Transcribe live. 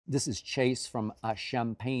This is Chase from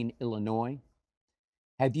Champaign, Illinois.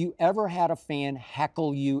 Have you ever had a fan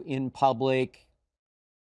heckle you in public?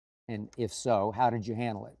 And if so, how did you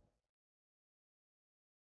handle it?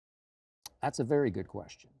 That's a very good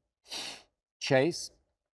question. Chase,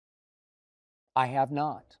 I have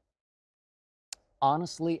not.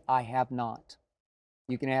 Honestly, I have not.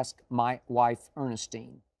 You can ask my wife,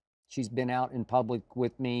 Ernestine. She's been out in public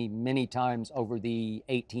with me many times over the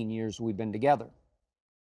 18 years we've been together.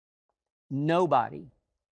 Nobody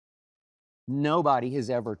has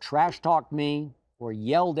ever trash talked me or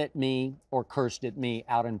yelled at me or cursed at me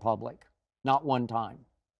out in public. Not one time.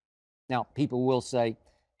 Now, people will say,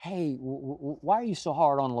 hey, why are you so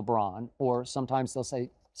hard on LeBron? Or sometimes they'll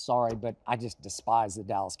say, sorry, but I just despise the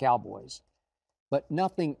Dallas Cowboys. But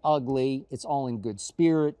nothing ugly. It's all in good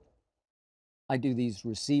spirit. I do these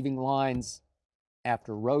receiving lines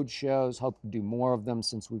after road shows. Hope to do more of them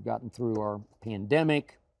since we've gotten through our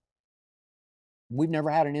pandemic. We've never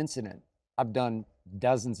had an incident. I've done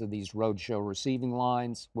dozens of these roadshow receiving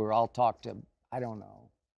lines where I'll talk to,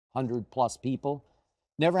 100+ people.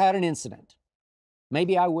 Never had an incident.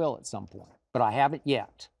 Maybe I will at some point, but I haven't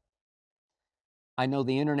yet. I know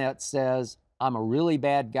the internet says I'm a really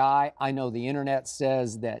bad guy. I know the internet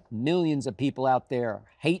says that millions of people out there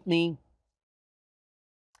hate me,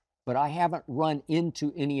 but I haven't run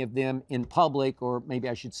into any of them in public, or maybe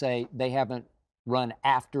I should say they haven't run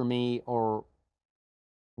after me or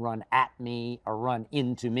run at me or run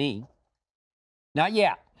into me. Not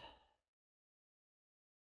yet.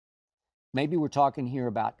 Maybe we're talking here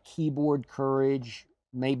about keyboard courage.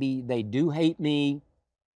 Maybe they do hate me,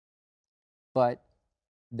 but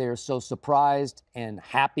they're so surprised and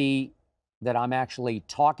happy that I'm actually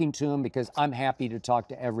talking to them because I'm happy to talk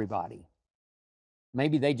to everybody.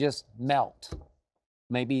 Maybe they just melt.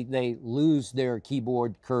 Maybe they lose their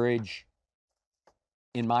keyboard courage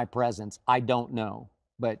in my presence. I don't know.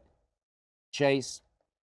 But Chase,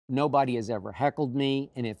 nobody has ever heckled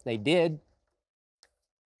me, and if they did,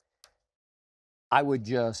 I would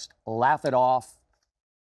just laugh it off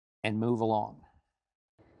and move along.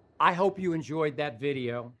 I hope you enjoyed that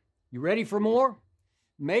video. You ready for more?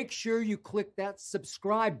 Make sure you click that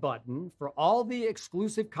subscribe button for all the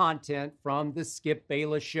exclusive content from the Skip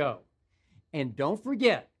Bayless Show. And don't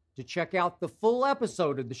forget to check out the full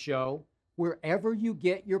episode of the show wherever you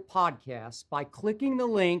get your podcasts by clicking the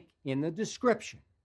link in the description.